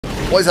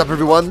What is up,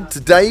 everyone?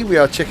 Today we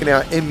are checking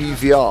out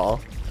MUVR,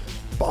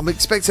 but I'm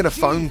expecting a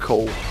phone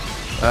call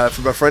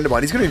from a friend of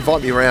mine. He's going to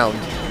invite me around.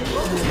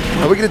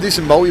 And we're going to do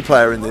some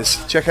multiplayer in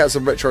this. Check out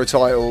some retro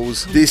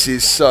titles. This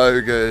is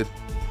so good.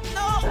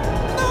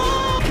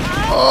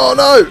 Oh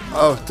no!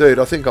 Oh dude,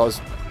 I think I was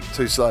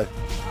too slow.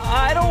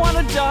 I don't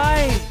want to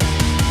die.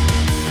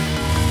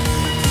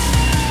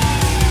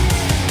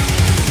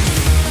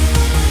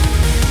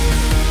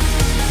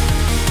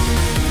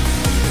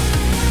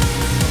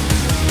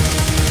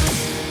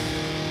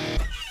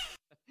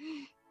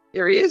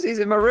 Here he is, he's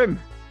in my room.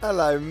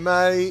 Hello,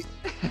 mate.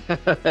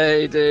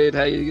 Hey dude,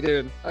 how you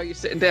doing? Oh, you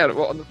sitting down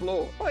on the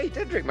floor? Oh, you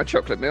did drink my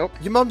chocolate milk.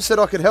 Your mum said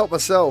I could help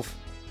myself.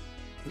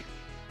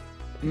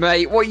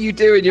 Mate, what are you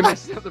doing? You're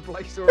messing up the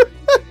place already.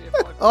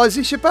 Oh, is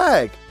this your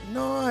bag?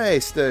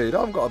 Nice, dude. I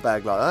haven't got a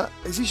bag like that.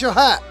 Is this your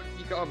hat?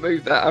 You can't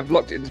move that, I've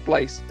locked it in its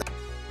place.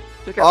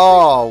 Check out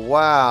Oh,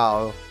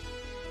 wow.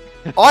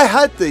 I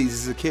had these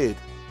as a kid.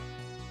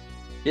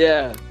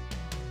 Yeah,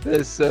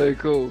 they're so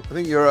cool. I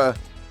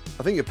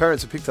think your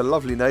parents have picked a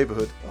lovely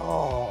neighbourhood.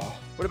 Oh.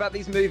 What about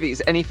these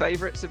movies? Any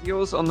favourites of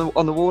yours on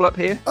the wall up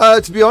here?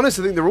 To be honest,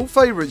 I think they're all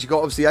favourites. You got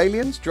obviously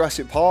Aliens,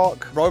 Jurassic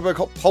Park,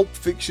 RoboCop, Pulp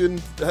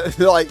Fiction.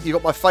 Like you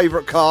got my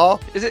favourite car.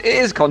 It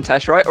is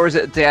Countach, right? Or is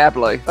it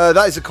Diablo?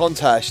 That is a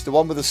Countach. The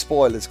one with the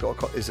spoilers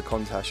is a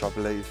Countach, I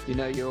believe. You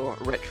know your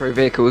retro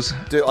vehicles.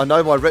 Dude, I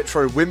know my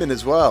retro women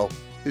as well.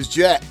 Who's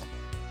Jet?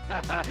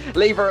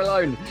 Leave her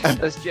alone.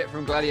 That's Jet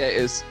from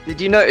Gladiators. Did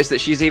you notice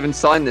that she's even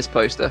signed this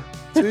poster?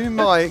 To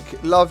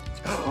Mike, love.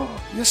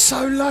 You're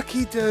so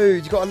lucky,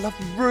 dude. You got a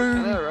lovely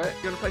room. I know, right?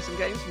 You want to play some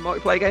games?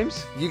 Multiplayer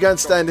games? You go and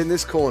stand in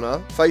this corner,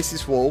 face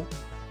this wall,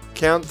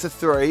 count to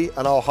 3,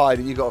 and I'll hide,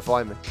 and you got to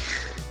find me.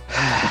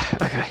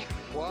 Okay.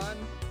 1,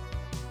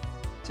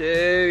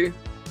 2,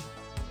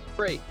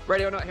 3.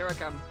 Ready or not? Here I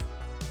come.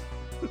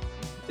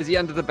 Is he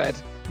under the bed?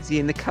 Is he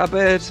in the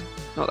cupboard?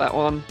 Not that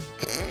one.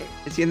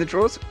 Is he in the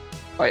drawers?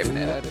 Wait a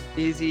minute.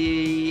 Is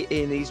he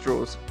in these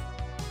drawers?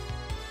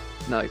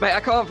 No. Mate, I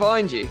can't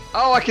find you.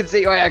 Oh, I can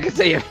see you. Wait, I can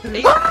see you.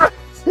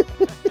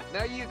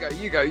 Now you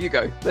go.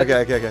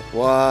 Okay.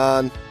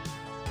 1,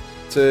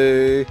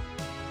 2,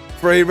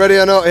 3. Ready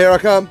or not? Here I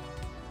come.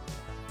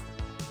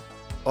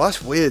 Oh,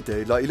 that's weird,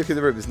 dude. Like, you look in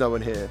the room, there's no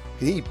one here.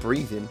 Can you hear you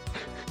breathing?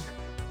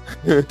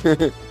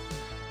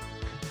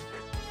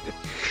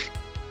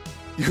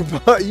 You're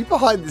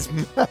behind this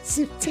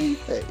massive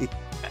TV.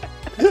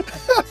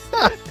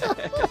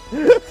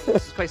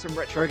 Let's play some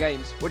retro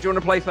games. What do you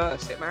want to play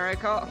first? Hit Mario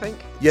Kart, I think?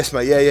 Yes,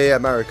 mate. Yeah.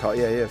 Mario Kart.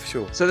 Yeah, for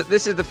sure. So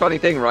this is the funny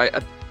thing, right?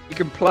 You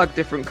can plug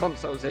different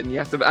consoles in. You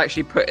have to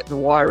actually put the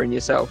wire in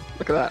yourself.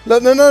 Look at that. No.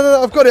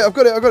 I've got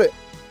it. There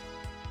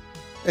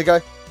you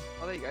go.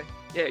 Oh, there you go.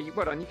 Yeah,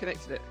 well done. You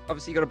connected it.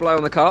 Obviously, you got to blow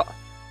on the cart.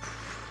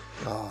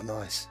 Oh,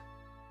 nice.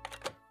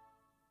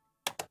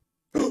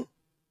 And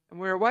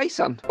we're away,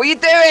 son. What are you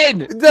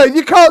doing? No,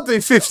 you can't do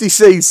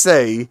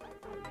 50cc.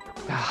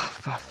 Ah,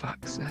 for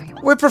fuck's sake.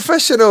 We're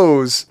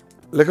professionals.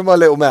 Look at my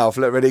little mouth.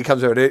 Look, ready?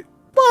 Comes ready.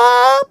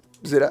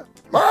 See that?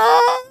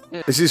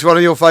 Yeah. Is this one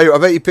of your favourite? I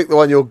bet you picked the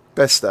one you're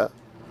best at.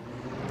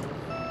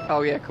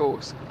 Oh, yeah, of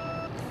course.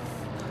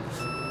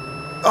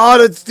 Oh, I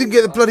didn't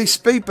get the bloody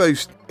speed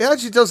boost. It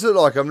actually does look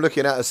like I'm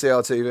looking at a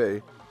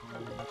CRTV.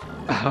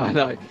 Oh,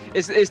 no.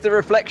 It's the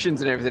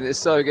reflections and everything. It's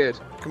so good.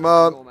 Come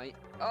on.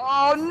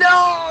 Oh,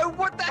 no!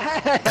 What the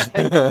heck?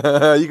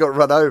 You got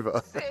run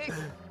over.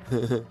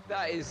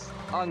 That is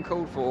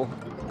uncalled for.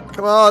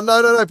 Come on,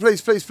 no,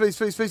 please, go.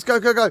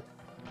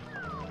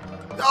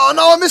 Oh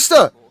no, I missed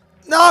her.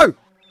 No.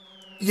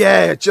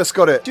 Yeah, just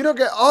got it. Do you not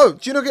get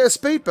a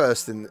speed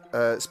boost in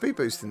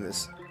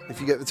this? If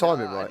you get the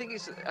timing right. I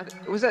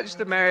think was that just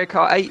the Mario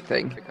Kart 8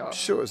 thing? I'm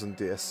sure it was on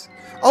DS.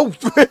 Oh,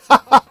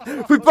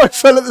 we both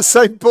fell at the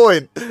same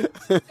point.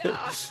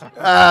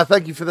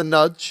 Thank you for the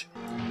nudge.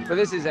 But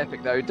this is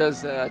epic, though. It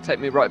does take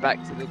me right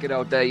back to the good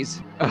old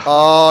days.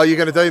 Oh, you're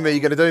going to do me.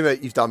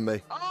 You've done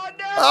me. Oh,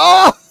 no!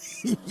 Oh,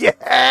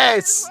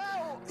 yes!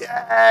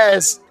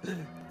 Yes!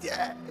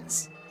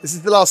 This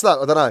is the last lap.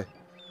 I don't know.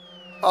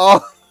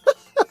 Oh.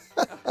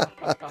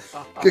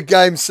 Good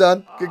game,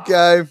 son. Good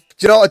game. Do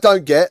you know what I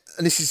don't get?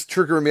 And this is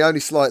triggering me only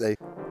slightly.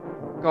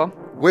 Go on.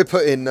 We're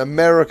putting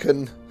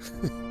American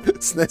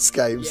SNES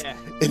games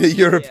in a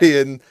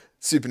European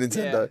Super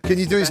Nintendo. Yeah. Can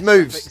you do his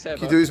moves?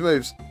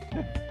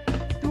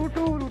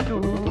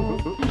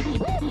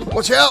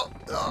 Watch out!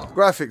 Oh,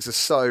 graphics are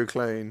so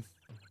clean.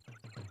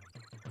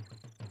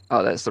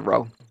 Oh, that's the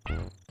roll.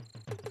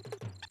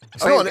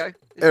 It's not on it.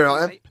 Here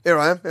I am.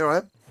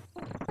 Here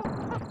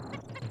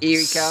he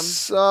comes.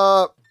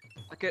 Sup?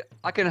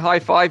 I can high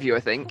five you, I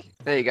think.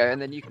 There you go,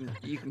 and then you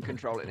can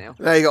control it now.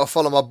 Now you got to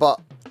follow my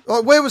butt.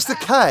 Oh, where was the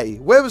K?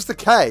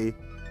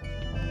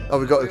 Oh,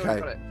 we got the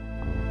K.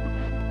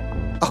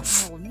 Oh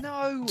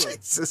no!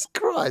 Jesus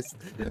Christ!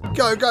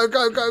 Go!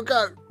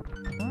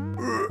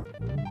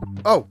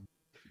 Oh.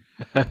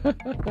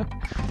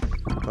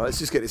 Right, let's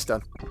just get this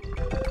done.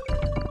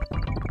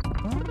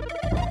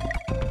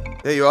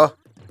 There you are.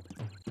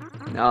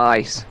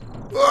 Nice.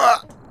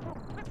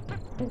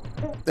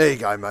 There you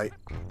go, mate.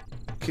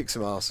 kick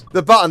some ass.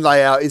 The button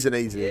layout isn't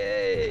easy.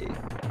 Yay!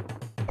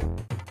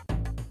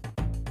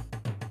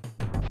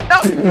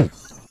 No!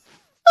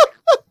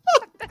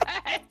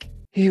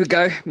 Here we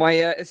go. My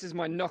this is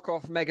my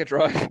knockoff Mega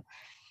Drive.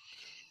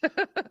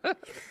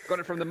 Got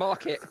it from the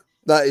market.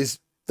 That is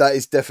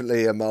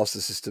definitely a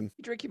Master System.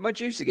 You drinking my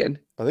juice again?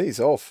 I think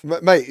it's off.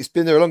 Mate, it's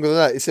been there longer than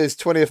that. It says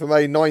 20th of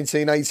May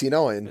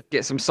 1989.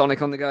 Get some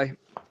Sonic on the go.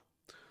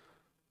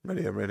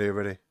 Ready, I'm ready, I'm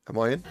ready. Am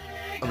I in?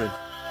 I'm in.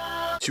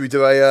 Should we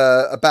do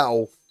a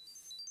battle?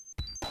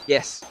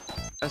 Yes.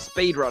 A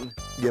speed run.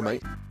 Yeah,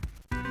 mate.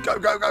 Go,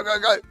 go, go, go,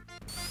 go.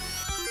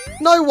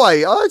 No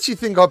way. I actually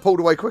think I pulled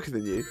away quicker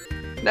than you.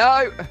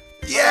 No!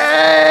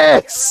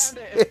 Yes!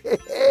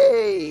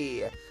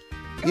 Hey!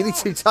 You need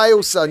 2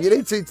 tails, son. You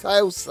need 2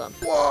 tails, son.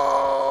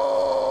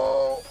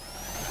 Whoa!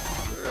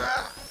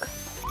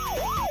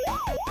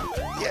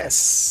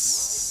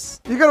 Yes!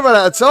 You're going to run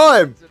out of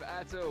time.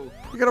 You're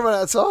going to run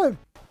out of time.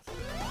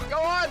 Go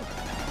on!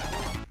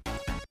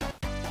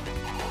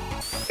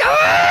 Go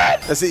on!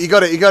 That's it. You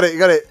got it. You got it. You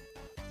got it.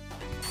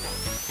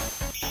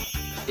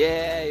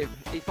 Yeah,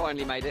 he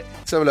finally made it.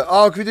 Let's have a look.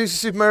 Oh, can we do some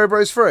Super Mario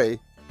Bros. 3?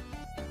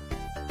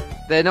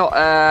 They're not,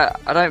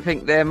 I don't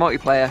think they're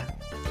multiplayer.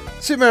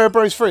 Super Mario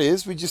Bros. 3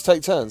 is, we just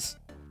take turns.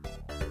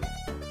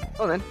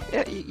 Oh then,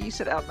 yeah, you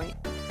set it up, mate.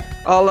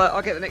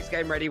 I'll get the next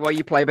game ready while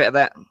you play a bit of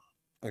that.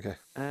 Okay.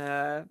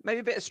 Maybe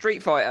a bit of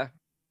Street Fighter.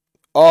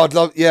 Oh, I'd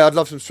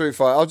love some Street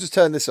Fighter. I'll just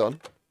turn this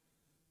on.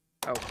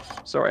 Oh,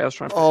 sorry, I was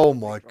trying to... Oh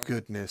my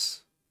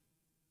goodness.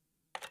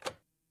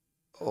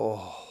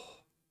 Oh.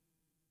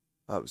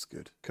 That was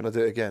good. Can I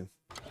do it again?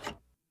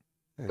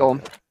 Go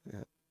on.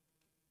 Yeah.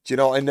 Do you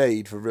know what I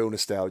need for real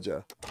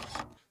nostalgia?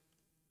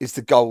 It's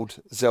the gold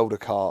Zelda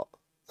cart.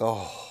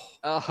 Oh.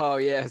 Oh,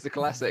 yeah, it's a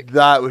classic.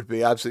 That would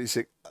be absolutely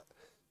sick.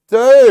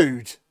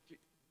 Dude! Do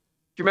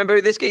you remember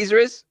who this geezer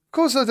is? Of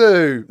course I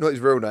do. Not his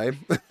real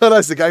name. I know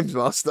it's the Games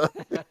Master.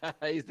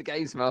 He's the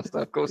Games Master,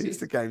 of course He's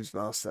the Games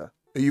Master.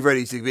 Are you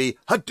ready to be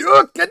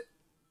Hadouken?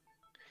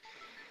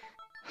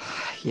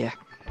 Yeah,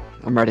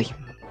 I'm ready.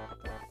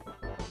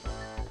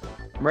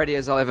 I'm ready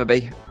as I'll ever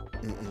be.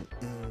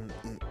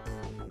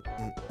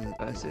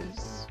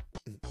 Versus...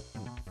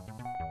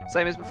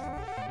 Same as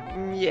before.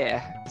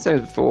 Yeah, same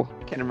as before.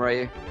 Ken and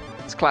Ryu.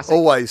 It's classic.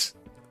 Always.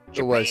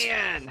 Japan. Always.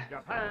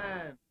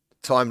 Japan.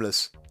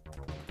 Timeless.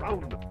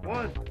 Round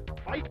 1.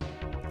 Fight.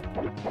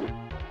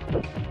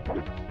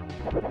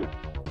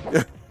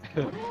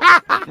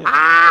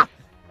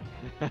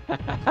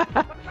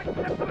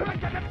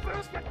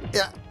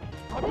 Yeah.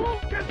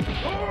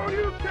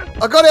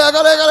 I got it, I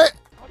got it, I got it.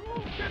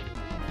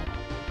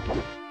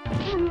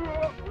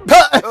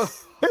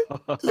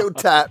 Little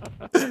tap.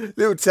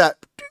 Little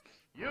tap.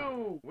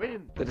 You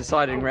win. The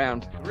deciding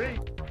round. 3.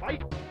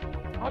 Fight.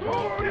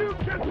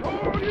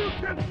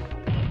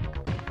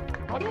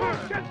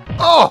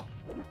 Oh!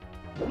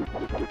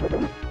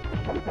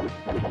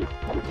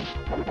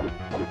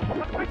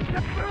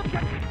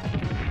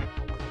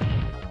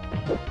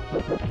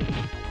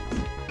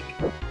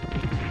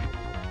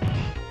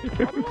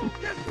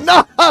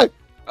 No!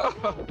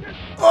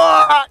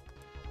 Oh!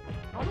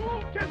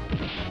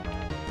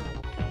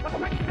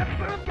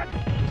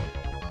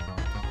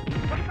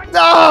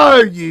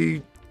 No,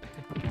 you!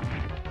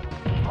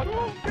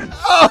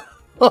 Oh!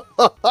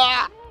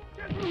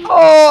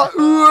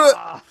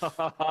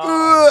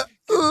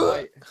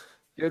 Oh!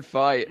 Good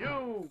fight.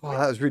 Oh,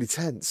 that was really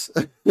tense.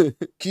 Can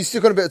you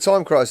stick on a bit of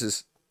Time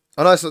Crisis?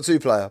 I know it's not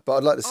 2-player, but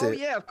I'd like to see it.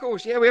 Yeah, of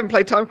course. Yeah, we haven't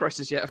played Time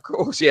Crisis yet, of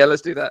course. Yeah,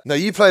 let's do that. No,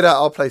 you play that,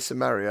 I'll play some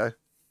Mario.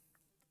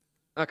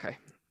 Okay.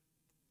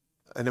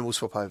 And then we'll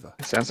swap over.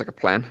 Sounds like a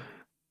plan.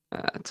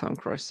 Time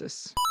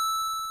Crisis.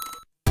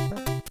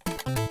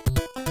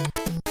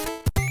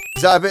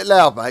 Is that a bit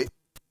loud, mate?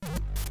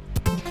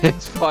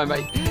 It's fine,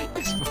 mate.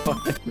 It's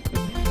fine.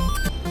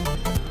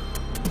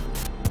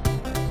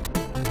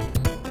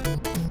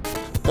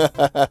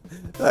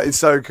 That is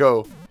so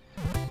cool.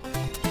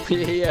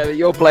 Yeah,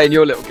 you're playing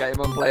your little game,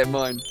 I'm playing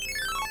mine.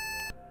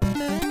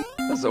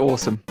 That's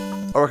awesome.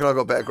 I reckon I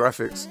got better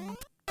graphics.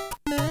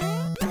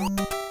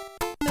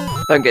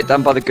 Don't get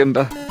done by the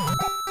Goomba.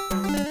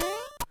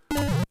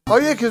 Oh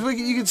yeah, because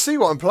you can see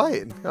what I'm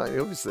playing, can't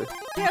you, obviously?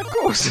 Yeah, of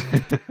course.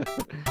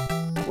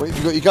 What, have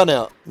you got your gun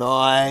out?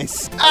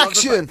 Nice.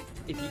 Action!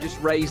 If you just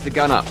raise the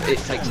gun up, it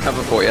takes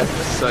cover for you.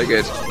 That's so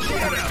good.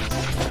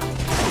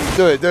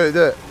 Do it, do it,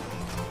 do it.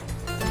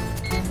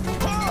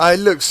 Oh, it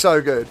looks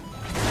so good.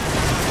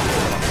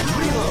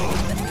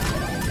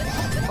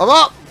 I'm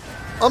up!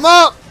 I'm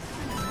up!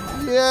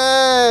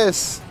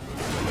 Yes!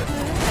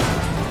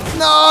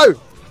 No!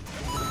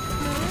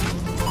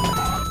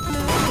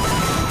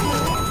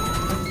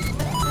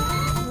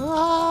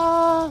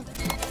 Ah.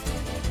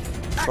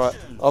 Right,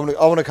 I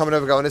want to come and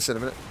have a go on this in a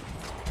minute.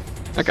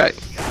 Okay.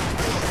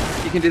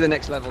 You can do the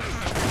next level.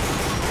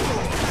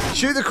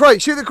 Shoot the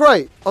crate! Shoot the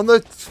crate! On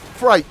the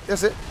freight.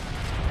 That's it.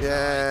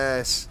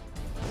 Yes.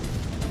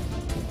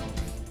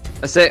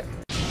 That's it.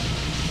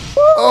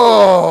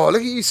 Oh,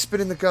 look at you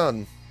spinning the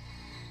gun.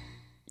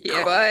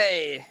 Yeah,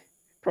 boy.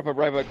 Proper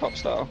Robocop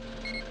style.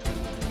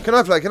 Can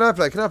I play? Can I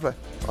play? Can I play?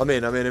 I'm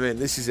in. I'm in. I'm in.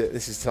 This is it.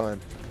 This is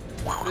time.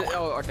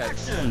 Oh, okay.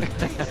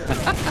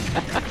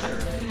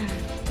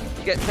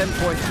 You get 10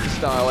 points for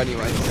style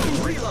anyway.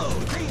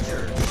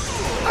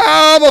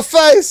 Ah, my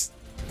face!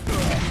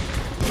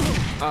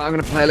 I'm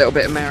going to play a little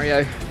bit of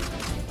Mario.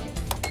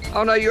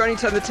 Oh no, you only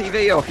turned the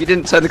TV off. You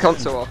didn't turn the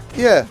console off.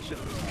 Yeah.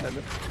 Turn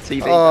the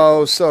TV.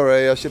 Oh,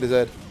 sorry. I should have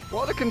said.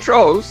 What are the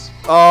controls?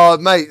 Oh,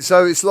 mate.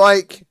 So it's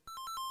like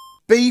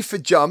B for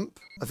jump,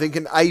 I think,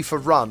 and A for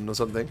run or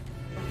something.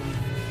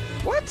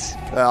 What?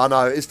 I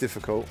know. It's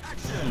difficult.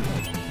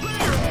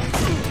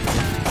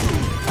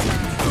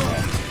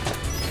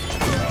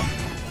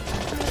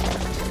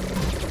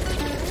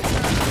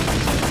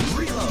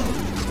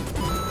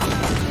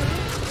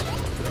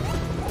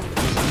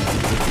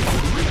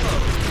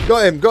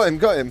 Got him, got him,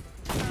 got him.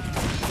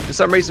 For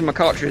some reason my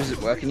cartridge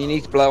isn't working. You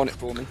need to blow on it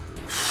for me.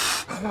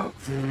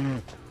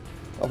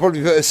 I'll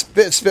probably put a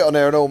bit of spit on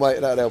there and all,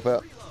 mate. That'd help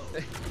out.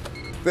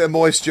 Bit of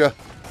moisture.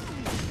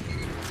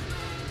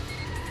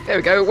 There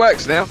we go. It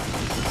works now.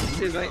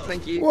 Cheers, mate.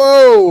 Thank you.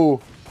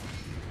 Whoa!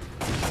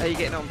 How are you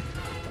getting on?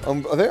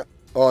 I think.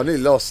 Oh, I nearly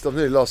lost. I've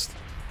nearly lost.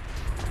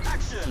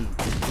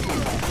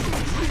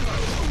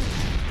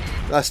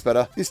 That's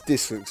better. This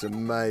disc looks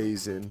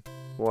amazing.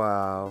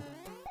 Wow.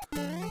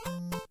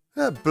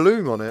 That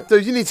bloom on it.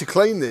 Dude, you need to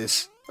clean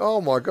this. Oh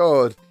my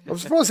god. I'm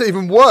surprised it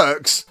even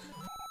works.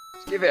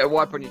 Just give it a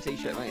wipe on your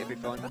t-shirt, mate. It'll be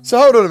fine. So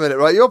hold on a minute,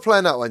 right? You're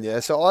playing that one,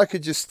 yeah? So I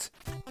could just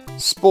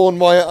spawn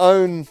my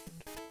own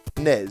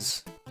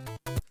NES.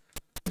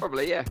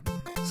 Probably, yeah.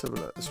 Let's have a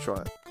look. Let's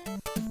try it.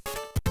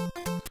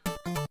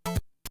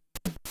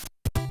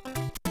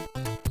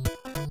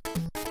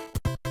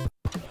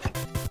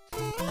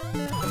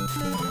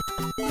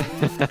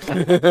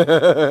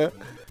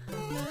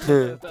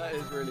 That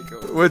is really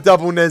cool. We're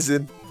double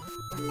NESing.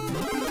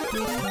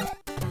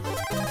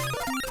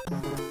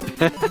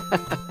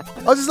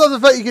 I just love the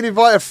fact you can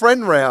invite a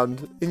friend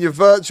round in your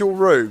virtual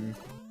room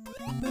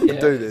and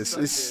do this. So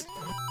We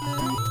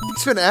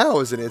spent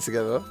hours in here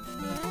together.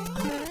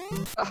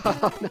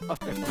 Oh no,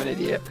 I'm an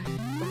idiot.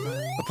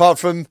 Apart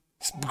from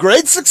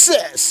great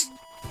success.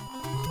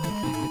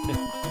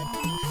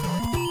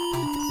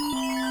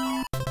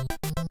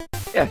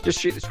 Yeah, just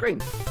shoot the screen.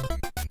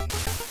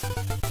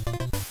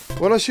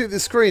 When I shoot the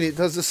screen, it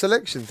does the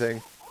selection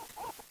thing.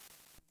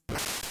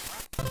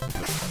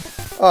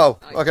 Oh,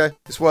 okay.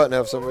 It's worked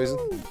now for some reason.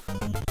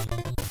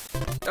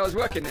 That was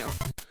working now.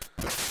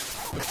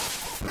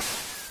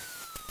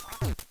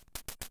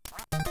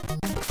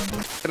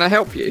 Can I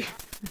help you?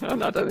 Oh,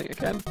 no, I don't think I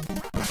can.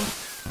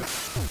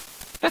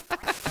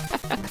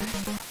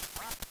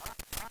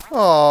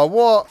 Oh,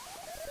 what?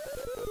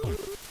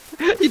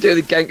 You do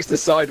the gangster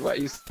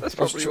sideways. That's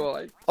probably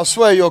why. I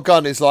swear your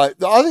gun is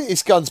like... I think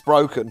this gun's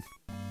broken.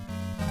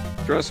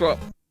 Do you want to swap?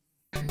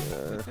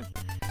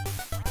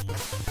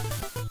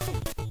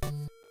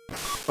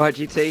 Right,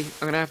 GT, I'm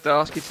going to have to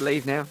ask you to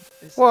leave now.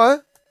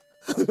 What?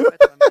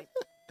 Bedtime, mate.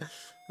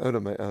 Hold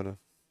on, mate. Hold on.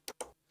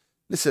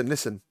 Listen,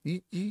 listen.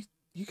 You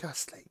go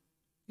sleep.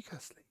 You go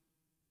sleep.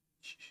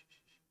 Shh, shh,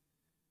 shh.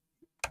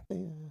 Yeah. Let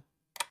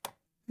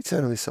me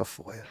turn all this off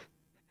for you.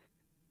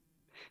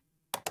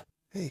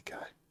 There you go.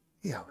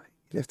 Yeah, mate.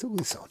 You left all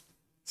this on.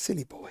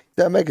 Silly boy. Is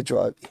that a Mega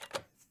Drive? Yeah.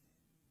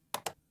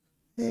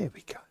 There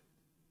we go.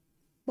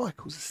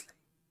 Michael's asleep.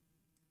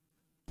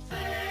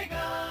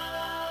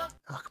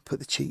 I can put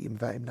the cheat in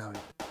without him knowing.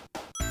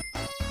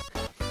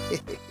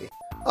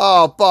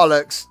 Oh,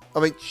 bollocks. I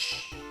mean,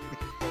 shh.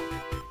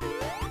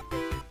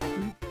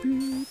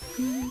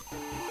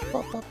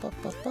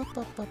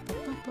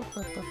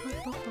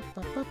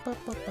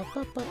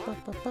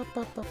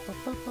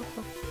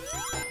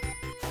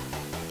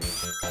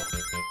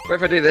 What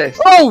if I do this?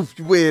 Oh,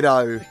 you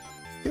weirdo.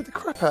 Get the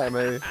crap out of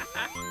me.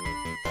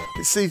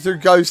 It's see-through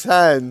ghost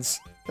hands.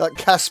 Like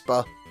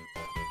Casper.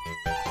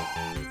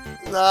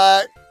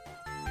 No.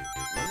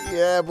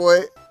 Yeah,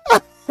 boy.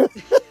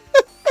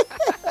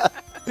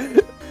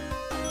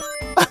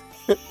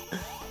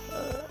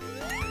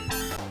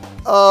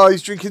 Oh,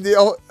 he's drinking the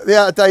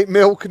out-of-date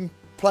milk and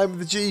playing with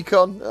the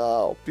G-Con.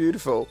 Oh,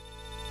 beautiful.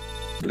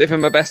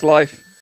 Living my best life.